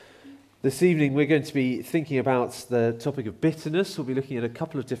This evening we're going to be thinking about the topic of bitterness. We'll be looking at a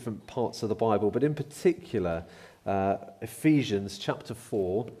couple of different parts of the Bible, but in particular Ephesians chapter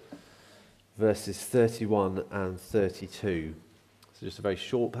 4, verses 31 and 32. So just a very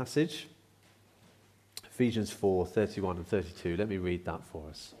short passage. Ephesians 4, 31 and 32. Let me read that for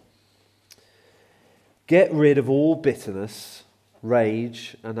us. Get rid of all bitterness,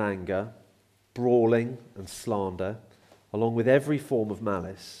 rage and anger, brawling and slander, along with every form of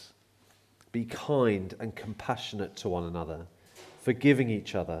malice. Be kind and compassionate to one another, forgiving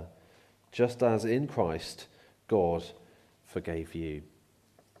each other, just as in Christ God forgave you.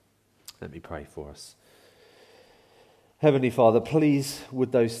 Let me pray for us. Heavenly Father, please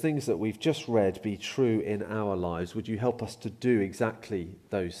would those things that we've just read be true in our lives? Would you help us to do exactly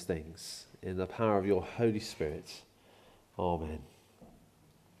those things in the power of your Holy Spirit? Amen.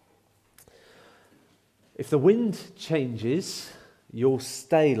 If the wind changes, you'll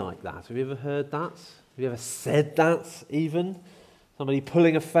stay like that. Have you ever heard that? Have you ever said that even? Somebody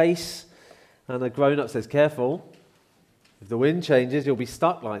pulling a face and a grown-up says, careful, if the wind changes, you'll be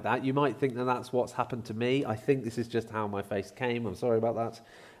stuck like that. You might think that that's what's happened to me. I think this is just how my face came. I'm sorry about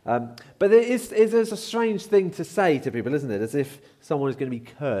that. But it's a strange thing to say to people, isn't it? As if someone is going to be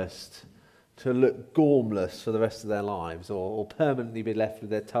cursed to look gormless for the rest of their lives or permanently be left with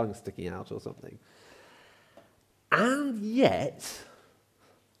their tongue sticking out or something. And yet,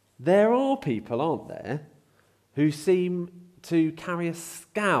 there are people, aren't there, who seem to carry a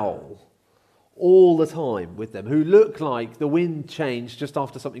scowl all the time with them, who look like the wind changed just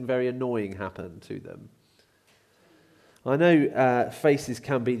after something very annoying happened to them. I know faces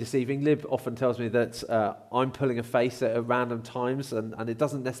can be deceiving. Lib often tells me that I'm pulling a face at random times, and it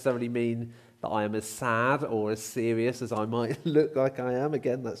doesn't necessarily mean that I am as sad or as serious as I might look like I am.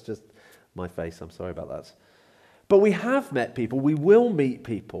 Again, that's just my face. I'm sorry about that. But we have met people, we will meet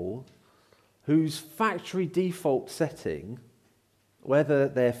people whose factory default setting, whether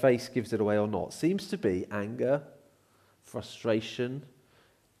their face gives it away or not, seems to be anger, frustration,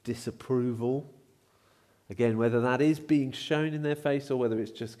 disapproval. Again, whether that is being shown in their face or whether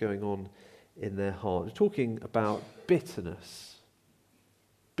it's just going on in their heart. We're talking about bitterness.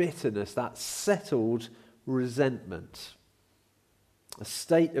 Bitterness, that settled resentment. A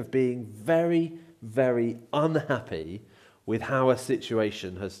state of being very, very unhappy with how a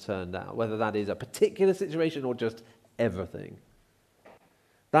situation has turned out, whether that is a particular situation or just everything.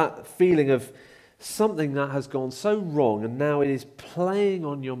 That feeling of something that has gone so wrong and now it is playing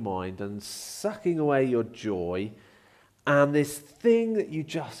on your mind and sucking away your joy, and this thing that you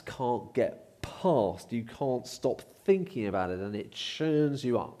just can't get past, you can't stop thinking about it, and it churns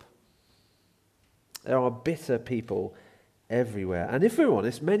you up. There are bitter people everywhere. And if we're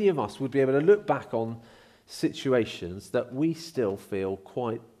honest, many of us would be able to look back on situations that we still feel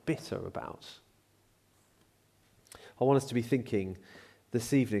quite bitter about. I want us to be thinking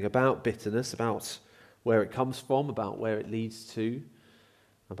this evening about bitterness, about where it comes from, about where it leads to,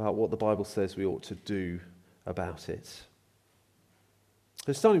 about what the Bible says we ought to do about it.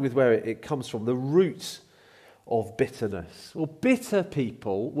 So starting with where it comes from, the root of bitterness. Well, bitter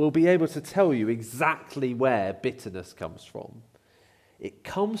people will be able to tell you exactly where bitterness comes from. It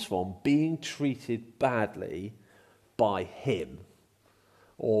comes from being treated badly by him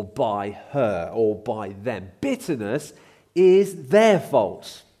or by her or by them. Bitterness is their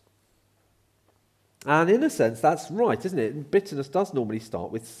fault. And in a sense, that's right, isn't it? Bitterness does normally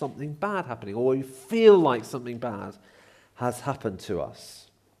start with something bad happening, or you feel like something bad has happened to us.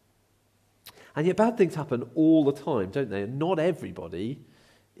 And yet bad things happen all the time, don't they? And not everybody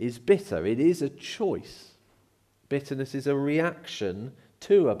is bitter. It is a choice. Bitterness is a reaction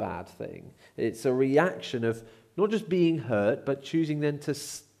to a bad thing. It's a reaction of not just being hurt, but choosing then to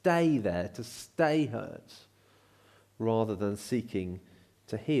stay there, to stay hurt, rather than seeking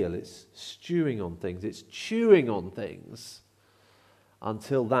to heal. It's stewing on things. It's chewing on things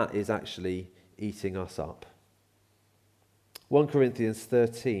until that is actually eating us up. 1 Corinthians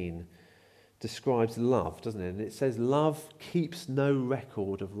 13 describes love, doesn't it? And it says, love keeps no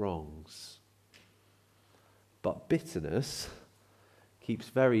record of wrongs. But bitterness keeps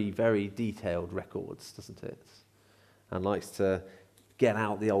very, very detailed records, doesn't it? And likes to get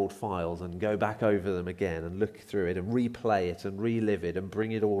out the old files and go back over them again and look through it and replay it and relive it and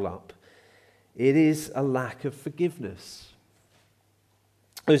bring it all up. It is a lack of forgiveness.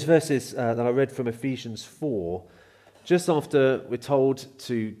 Those verses that I read from Ephesians 4, just after we're told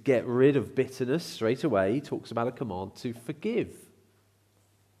to get rid of bitterness straight away, he talks about a command to forgive.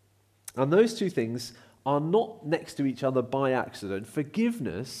 And those two things are not next to each other by accident.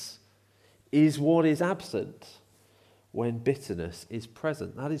 Forgiveness is what is absent when bitterness is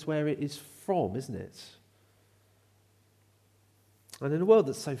present. That is where it is from, isn't it? And in a world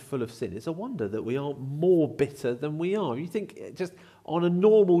that's so full of sin, it's a wonder that we aren't more bitter than we are. You think just on a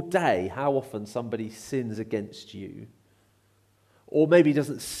normal day, how often somebody sins against you. Or maybe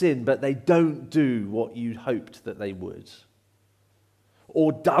doesn't sin, but they don't do what you'd hoped that they would.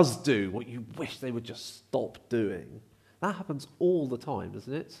 Or does do what you wish they would just stop doing. That happens all the time,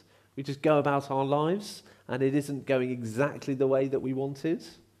 doesn't it? We just go about our lives and it isn't going exactly the way that we wanted.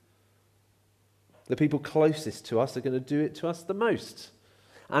 The people closest to us are going to do it to us the most.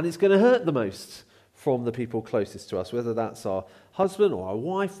 And it's going to hurt the most from the people closest to us, whether that's our husband or our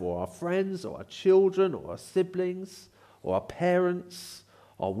wife or our friends or our children or our siblings or our parents,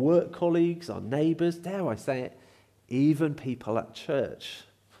 our work colleagues, our neighbours, dare I say it, even people at church.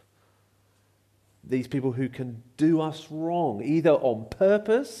 These people who can do us wrong, either on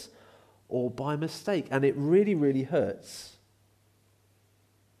purpose or by mistake. And it really, really hurts.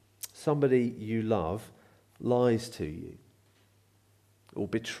 Somebody you love lies to you, or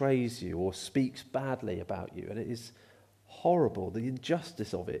betrays you, or speaks badly about you. And it is horrible. The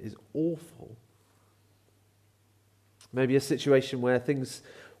injustice of it is awful. Maybe a situation where things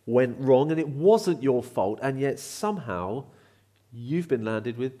went wrong and it wasn't your fault, and yet somehow you've been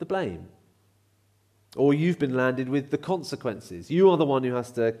landed with the blame. Or you've been landed with the consequences. You are the one who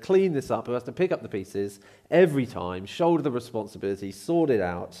has to clean this up, who has to pick up the pieces every time, shoulder the responsibility, sort it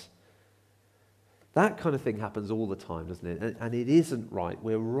out. That kind of thing happens all the time, doesn't it? And it isn't right.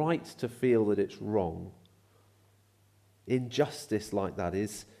 We're right to feel that it's wrong. Injustice like that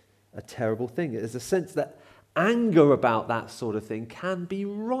is a terrible thing. There's a sense that anger about that sort of thing can be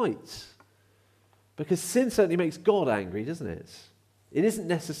right. Because sin certainly makes God angry, doesn't it? It isn't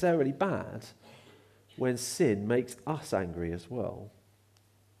necessarily bad when sin makes us angry as well.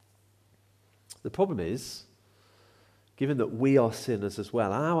 The problem is, given that we are sinners as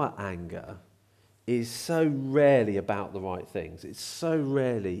well, our anger is so rarely about the right things. It's so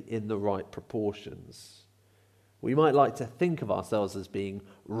rarely in the right proportions. We might like to think of ourselves as being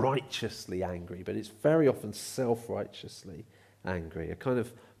righteously angry, but it's very often self-righteously angry, a kind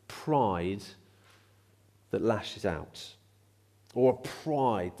of pride that lashes out, or a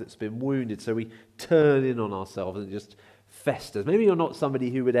pride that's been wounded, so we turn in on ourselves and it just festers. Maybe you're not somebody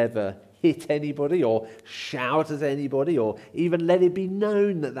who would ever hit anybody or shout at anybody or even let it be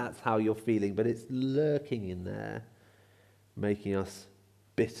known that that's how you're feeling, but it's lurking in there, making us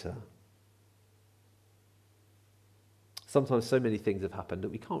bitter. Sometimes so many things have happened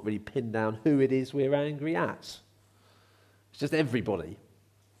that we can't really pin down who it is we're angry at. It's just everybody.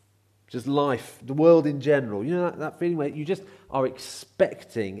 Just life, the world in general. You know that feeling where you just are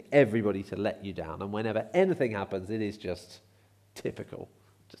expecting everybody to let you down, and whenever anything happens, it is just typical.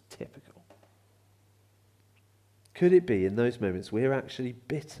 Just typical. Could it be in those moments we're actually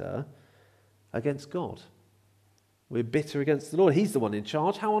bitter against God? We're bitter against the Lord. He's the one in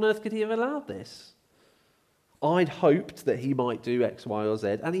charge. How on earth could he have allowed this? I'd hoped that he might do X, Y, or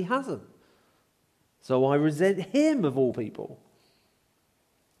Z, and he hasn't. So I resent him of all people.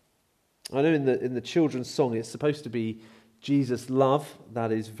 I know in the children's song it's supposed to be Jesus' love.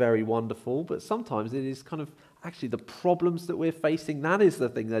 That is very wonderful, but sometimes it is kind of actually the problems that we're facing. That is the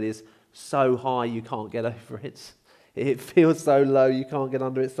thing that is so high you can't get over it. It feels so low you can't get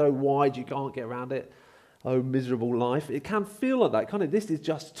under it, so wide you can't get around it. Oh, miserable life. It can feel like that, can't it? This is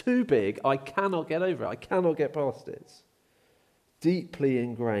just too big. I cannot get over it. I cannot get past it. Deeply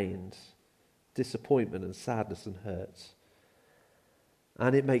ingrained disappointment and sadness and hurt.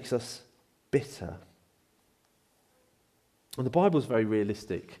 And it makes us bitter. And the Bible is very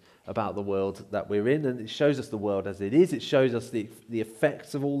realistic about the world that we're in, and it shows us the world as it is. It shows us the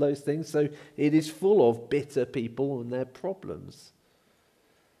effects of all those things. So it is full of bitter people and their problems.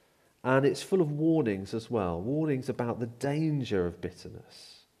 And it's full of warnings as well, warnings about the danger of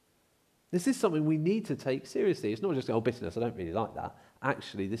bitterness. This is something we need to take seriously. It's not just, bitterness, I don't really like that.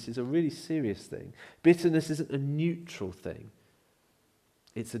 Actually, this is a really serious thing. Bitterness isn't a neutral thing.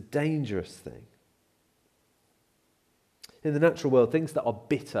 It's a dangerous thing. In the natural world, things that are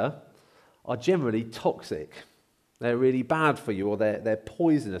bitter are generally toxic. They're really bad for you, or they're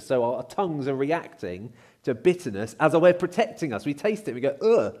poisonous. So our tongues are reacting to bitterness as a way of protecting us. We taste it, we go,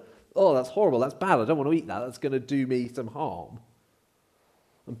 ugh, oh, that's horrible, that's bad, I don't want to eat that, that's going to do me some harm.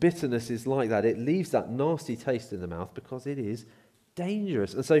 And bitterness is like that. It leaves that nasty taste in the mouth because it is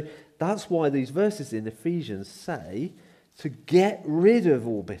dangerous. And so that's why these verses in Ephesians say to get rid of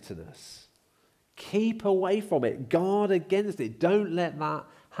all bitterness. Keep away from it. Guard against it. Don't let that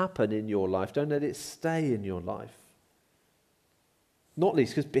happen in your life. Don't let it stay in your life. Not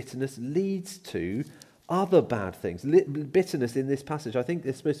least because bitterness leads to other bad things. Bitterness in this passage, I think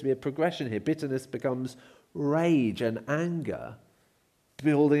there's supposed to be a progression here. Bitterness becomes rage and anger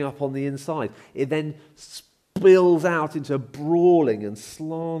building up on the inside. It then spills out into brawling and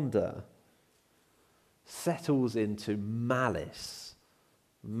slander, settles into malice.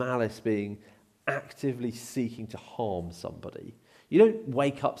 Malice being actively seeking to harm somebody. You don't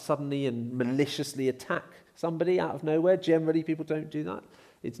wake up suddenly and maliciously attack somebody out of nowhere. Generally, people don't do that.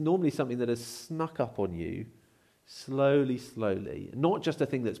 It's normally something that has snuck up on you slowly. Not just a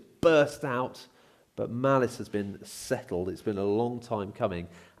thing that's burst out, but malice has been settled. It's been a long time coming.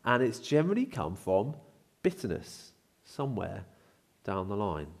 And it's generally come from bitterness somewhere down the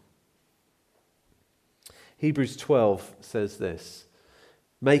line. Hebrews 12 says this: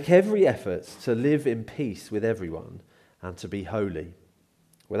 "Make every effort to live in peace with everyone and to be holy.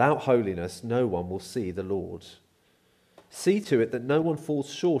 Without holiness, no one will see the Lord. See to it that no one falls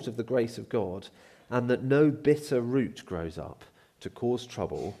short of the grace of God, and that no bitter root grows up to cause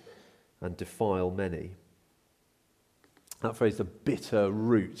trouble and defile many." That phrase, the bitter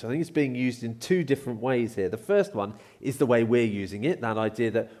root, I think it's being used in two different ways here. The first one is the way we're using it, that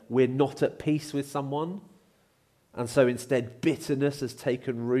idea that we're not at peace with someone, and so instead bitterness has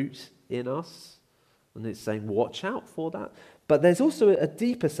taken root in us. And it's saying, watch out for that. But there's also a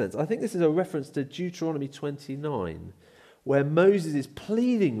deeper sense. I think this is a reference to Deuteronomy 29, where Moses is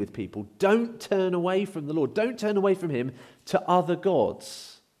pleading with people, don't turn away from the Lord. Don't turn away from him to other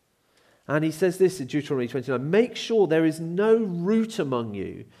gods. And he says this in Deuteronomy 29, "Make sure there is no root among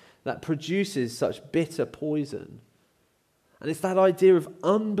you that produces such bitter poison." And it's that idea of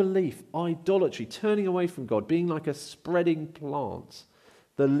unbelief, idolatry, turning away from God, being like a spreading plant.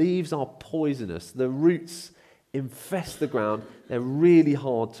 The leaves are poisonous. The roots infest the ground. They're really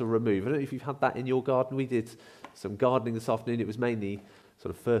hard to remove. I don't know if you've had that in your garden. We did some gardening this afternoon. It was mainly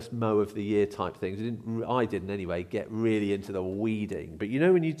sort of first mow of the year type things. I didn't anyway get really into the weeding. But you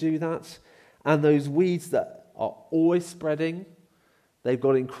know when you do that, and those weeds that are always spreading, they've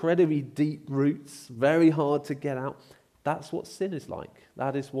got incredibly deep roots, very hard to get out. That's what sin is like.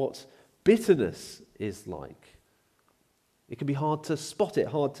 That is what bitterness is like. It can be hard to spot it,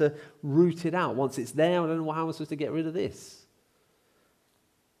 hard to root it out. Once it's there, I don't know how I'm supposed to get rid of this.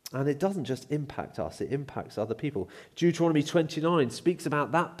 And it doesn't just impact us, it impacts other people. Deuteronomy 29 speaks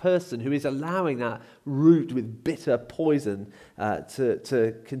about that person who is allowing that root with bitter poison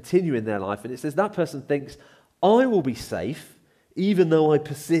to continue in their life. And it says that person thinks, I will be safe, even though I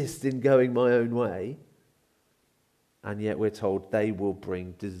persist in going my own way. And yet we're told they will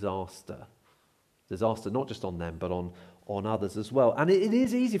bring disaster. Disaster not just on them, but on others as well. And it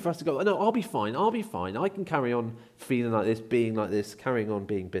is easy for us to go, no, I'll be fine. I can carry on feeling like this, being like this, carrying on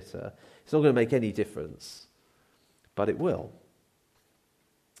being bitter. It's not going to make any difference, but it will.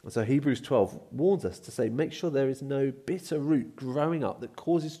 And so Hebrews 12 warns us to say, make sure there is no bitter root growing up that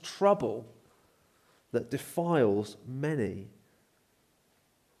causes trouble, that defiles many.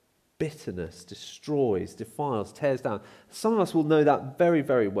 Bitterness destroys, defiles, tears down. Some of us will know that very,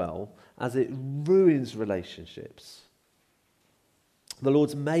 very well, as it ruins relationships. The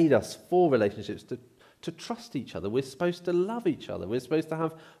Lord's made us for relationships to trust each other. We're supposed to love each other. We're supposed to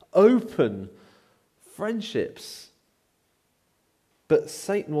have open friendships. But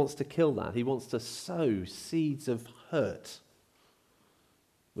Satan wants to kill that. He wants to sow seeds of hurt,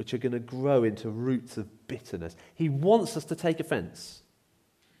 which are going to grow into roots of bitterness. He wants us to take offense.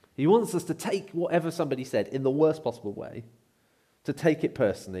 He wants us to take whatever somebody said in the worst possible way, to take it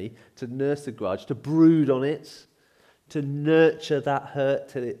personally, to nurse a grudge, to brood on it, to nurture that hurt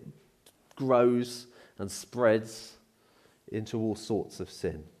till it grows and spreads into all sorts of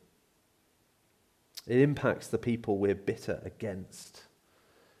sin. It impacts the people we're bitter against.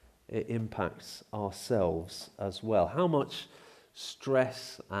 It impacts ourselves as well. How much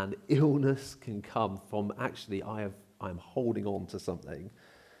stress and illness can come from actually I'm holding on to something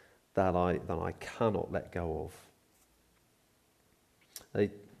that I cannot let go of.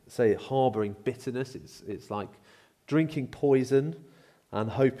 They say harbouring bitterness, it's like drinking poison and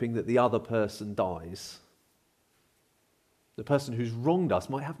hoping that the other person dies. The person who's wronged us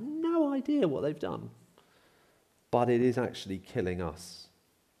might have no idea what they've done, but it is actually killing us.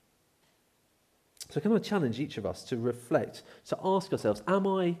 So can I challenge each of us to reflect, to ask ourselves, am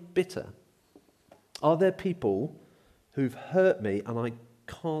I bitter? Are there people who've hurt me and I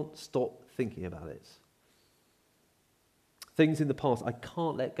can't stop thinking about it? Things in the past I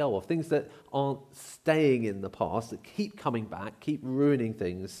can't let go of. Things that aren't staying in the past, that keep coming back, keep ruining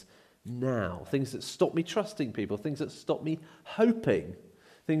things now. Things that stop me trusting people. Things that stop me hoping.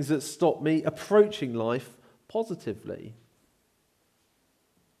 Things that stop me approaching life positively.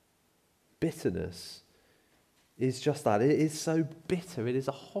 Bitterness is just that. It is so bitter. It is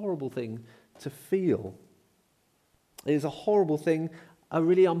a horrible thing to feel. It is a horrible thing, a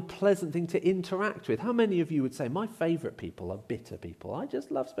really unpleasant thing to interact with. How many of you would say, my favourite people are bitter people? I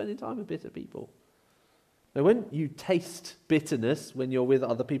just love spending time with bitter people. Now, when you taste bitterness when you're with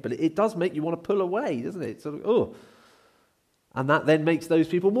other people, it does make you want to pull away, doesn't it? It's sort of, oh. And that then makes those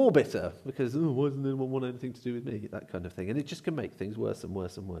people more bitter because, why doesn't anyone want anything to do with me? That kind of thing. And it just can make things worse and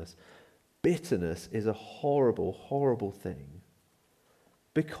worse and worse. Bitterness is a horrible, horrible thing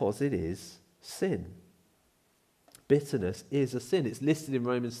because it is sin. Bitterness is a sin. It's listed in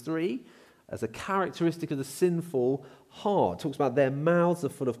Romans 3 as a characteristic of the sinful heart. It talks about their mouths are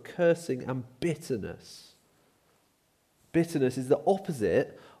full of cursing and bitterness. Bitterness is the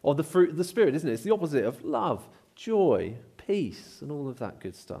opposite of the fruit of the Spirit, isn't it? It's the opposite of love, joy, peace, and all of that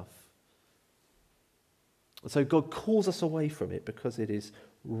good stuff. And so God calls us away from it because it is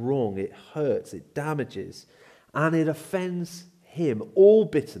wrong, it hurts, it damages, and it offends him. All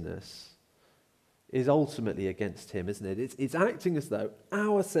bitterness is ultimately against him, isn't it? It's acting as though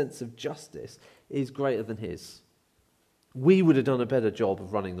our sense of justice is greater than his. We would have done a better job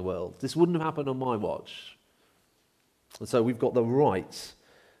of running the world. This wouldn't have happened on my watch. And so we've got the right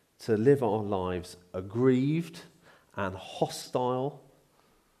to live our lives aggrieved and hostile.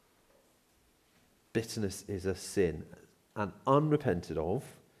 Bitterness is a sin, and unrepented of,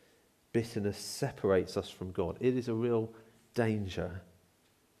 bitterness separates us from God. It is a real danger.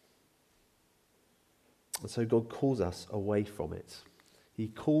 And so God calls us away from it. He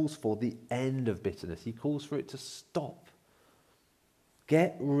calls for the end of bitterness. He calls for it to stop.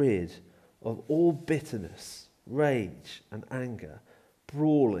 Get rid of all bitterness, rage and anger,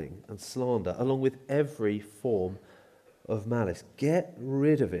 brawling and slander, along with every form of malice. Get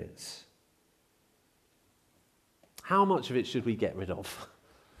rid of it. How much of it should we get rid of?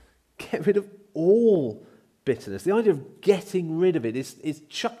 Get rid of all bitterness. The idea of getting rid of it is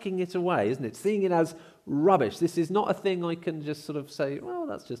chucking it away, isn't it? Seeing it as rubbish. This is not a thing I can just sort of say, well,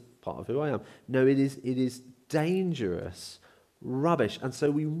 that's just part of who I am. No, it is dangerous rubbish. And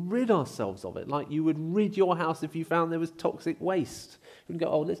so we rid ourselves of it like you would rid your house if you found there was toxic waste. You would go,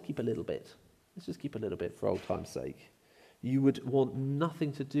 oh, let's keep a little bit. Let's just keep a little bit for old time's sake. You would want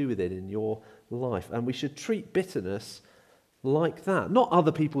nothing to do with it in your life. And we should treat bitterness like that. Not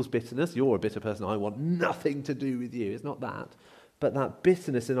other people's bitterness. You're a bitter person. I want nothing to do with you. It's not that. But that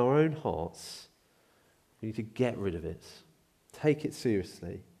bitterness in our own hearts, we need to get rid of it. Take it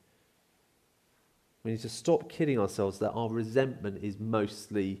seriously. We need to stop kidding ourselves that our resentment is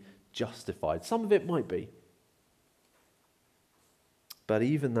mostly justified. Some of it might be. But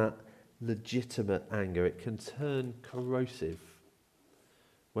even that legitimate anger, it can turn corrosive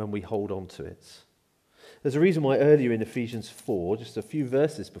when we hold on to it. There's a reason why earlier in Ephesians 4, just a few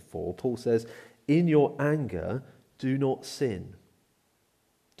verses before, Paul says, in your anger, do not sin.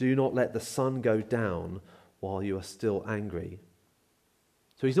 Do not let the sun go down while you are still angry.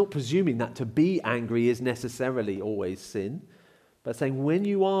 So he's not presuming that to be angry is necessarily always sin, but saying when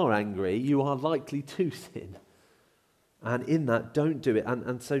you are angry, you are likely to sin. And in that, don't do it.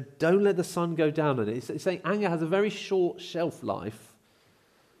 And so don't let the sun go down on it. It's saying anger has a very short shelf life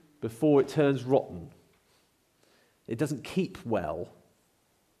before it turns rotten. It doesn't keep well.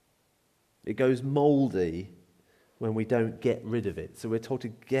 It goes mouldy when we don't get rid of it. So we're told to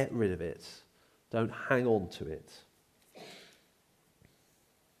get rid of it. Don't hang on to it.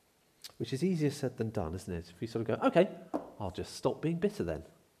 Which is easier said than done, isn't it? If we sort of go, okay, I'll just stop being bitter then.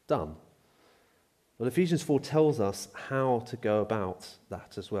 Done. Well, Ephesians 4 tells us how to go about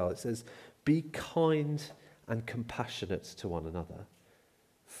that as well. It says, be kind and compassionate to one another,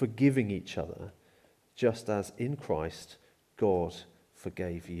 forgiving each other, just as in Christ God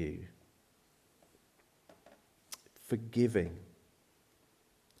forgave you. Forgiving.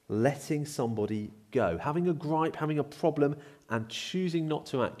 Letting somebody go. Having a gripe, having a problem, and choosing not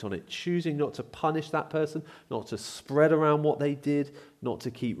to act on it. Choosing not to punish that person, not to spread around what they did, not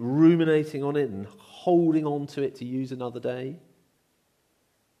to keep ruminating on it and holding on to it to use another day.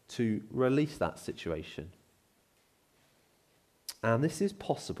 To release that situation. And this is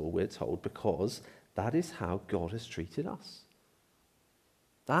possible, we're told, because that is how God has treated us.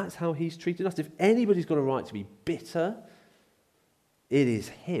 That's how he's treated us. If anybody's got a right to be bitter, it is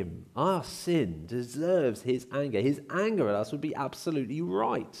him. Our sin deserves his anger. His anger at us would be absolutely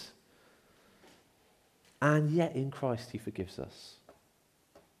right. And yet in Christ he forgives us.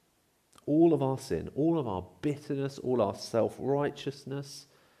 All of our sin, all of our bitterness, all our self-righteousness,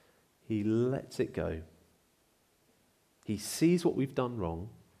 he lets it go. He sees what we've done wrong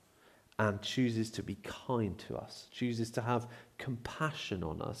and chooses to be kind to us, chooses to have compassion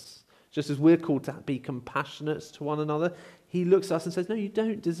on us, Just as we're called to be compassionate to one another, he looks at us and says, no, you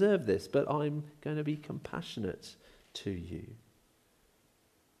don't deserve this, but I'm going to be compassionate to you.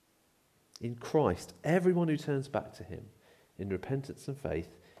 In Christ, everyone who turns back to him in repentance and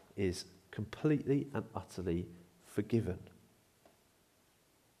faith is completely and utterly forgiven.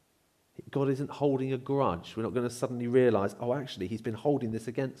 God isn't holding a grudge. We're not going to suddenly realize, oh, actually, he's been holding this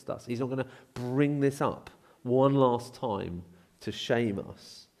against us. He's not going to bring this up one last time to shame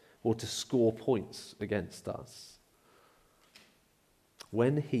us or to score points against us.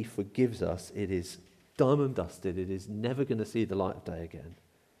 When he forgives us, it is done and dusted. It is never going to see the light of day again.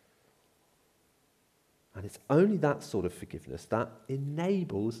 And it's only that sort of forgiveness that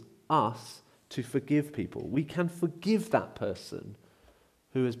enables us to forgive people. We can forgive that person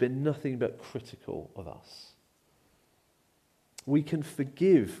who has been nothing but critical of us. We can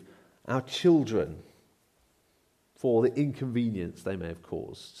forgive our children for the inconvenience they may have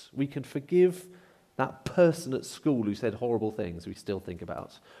caused. We can forgive that person at school who said horrible things we still think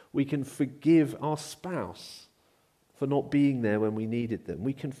about. We can forgive our spouse for not being there when we needed them.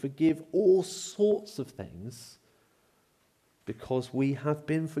 We can forgive all sorts of things because we have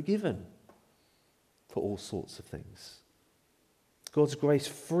been forgiven for all sorts of things. God's grace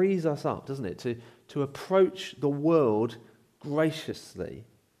frees us up, doesn't it, to approach the world graciously,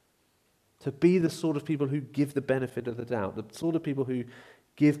 to be the sort of people who give the benefit of the doubt, the sort of people who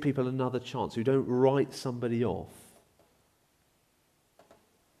give people another chance, who don't write somebody off.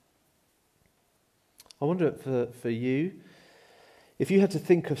 I wonder for you, if you had to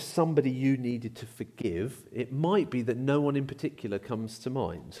think of somebody you needed to forgive, it might be that no one in particular comes to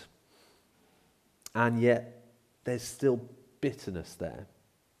mind. And yet there's still bitterness there,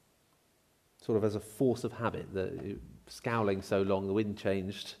 sort of as a force of habit, that scowling so long, the wind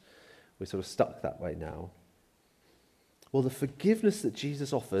changed, we're sort of stuck that way now. Well, the forgiveness that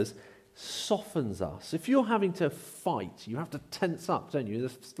Jesus offers softens us. If you're having to fight, you have to tense up, don't you?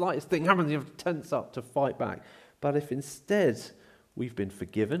 The slightest thing happens, you have to tense up to fight back. But if instead we've been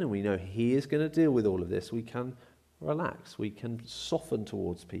forgiven and we know he is going to deal with all of this, we can relax, we can soften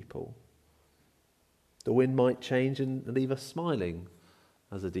towards people. The wind might change and leave us smiling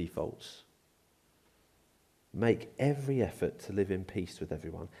as a default. Make every effort to live in peace with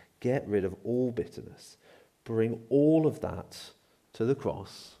everyone. Get rid of all bitterness. Bring all of that to the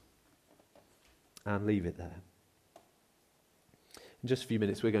cross and leave it there. In just a few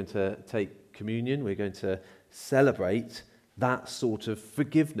minutes, we're going to take communion. We're going to celebrate that sort of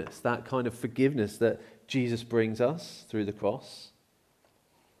forgiveness, that kind of forgiveness that Jesus brings us through the cross,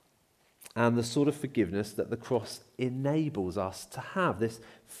 and the sort of forgiveness that the cross enables us to have, this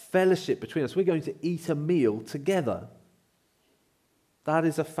fellowship between us. We're going to eat a meal together. That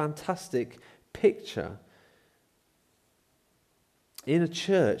is a fantastic picture. In a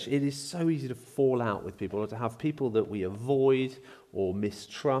church, it is so easy to fall out with people, or to have people that we avoid or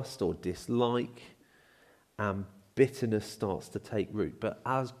mistrust or dislike, and bitterness starts to take root. But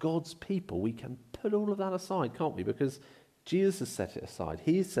as God's people, we can put all of that aside, can't we? Because Jesus has set it aside.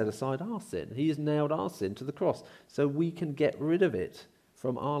 He has set aside our sin. He has nailed our sin to the cross. So we can get rid of it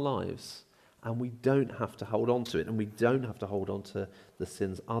from our lives. And we don't have to hold on to it. And we don't have to hold on to the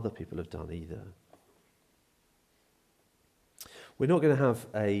sins other people have done either. We're not going to have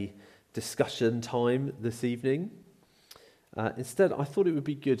a discussion time this evening. Instead, I thought it would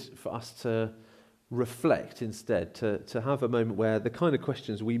be good for us to reflect instead, to have a moment where the kind of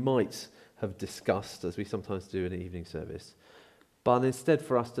questions we might have discussed, as we sometimes do in an evening service, but instead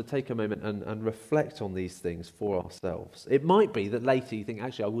for us to take a moment and reflect on these things for ourselves. It might be that later you think,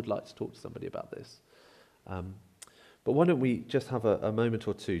 actually, I would like to talk to somebody about this. But why don't we just have a moment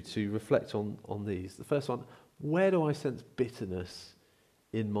or two to reflect on these. The first one, where do I sense bitterness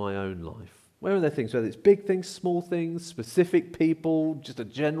in my own life? Where are there things, whether it's big things, small things, specific people, just a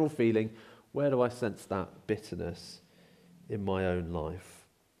general feeling, where do I sense that bitterness in my own life?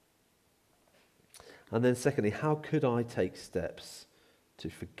 And then secondly, how could I take steps to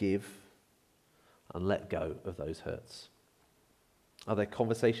forgive and let go of those hurts? Are there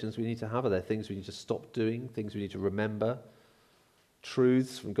conversations we need to have? Are there things we need to stop doing? Things we need to remember?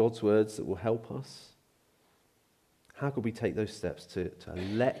 Truths from God's words that will help us? How could we take those steps to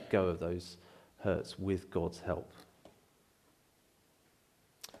let go of those hurts with God's help?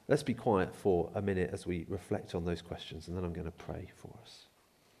 Let's be quiet for a minute as we reflect on those questions, and then I'm going to pray for us.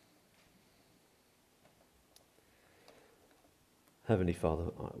 Heavenly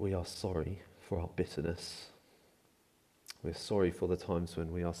Father, we are sorry for our bitterness. We're sorry for the times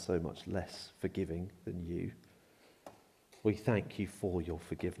when we are so much less forgiving than you. We thank you for your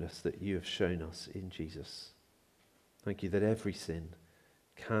forgiveness that you have shown us in Jesus. Thank you that every sin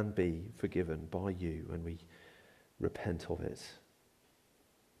can be forgiven by you when we repent of it.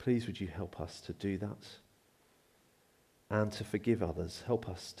 Please would you help us to do that and to forgive others. Help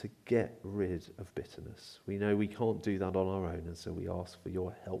us to get rid of bitterness. We know we can't do that on our own, and so we ask for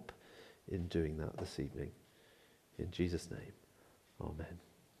your help in doing that this evening. In Jesus' name, amen.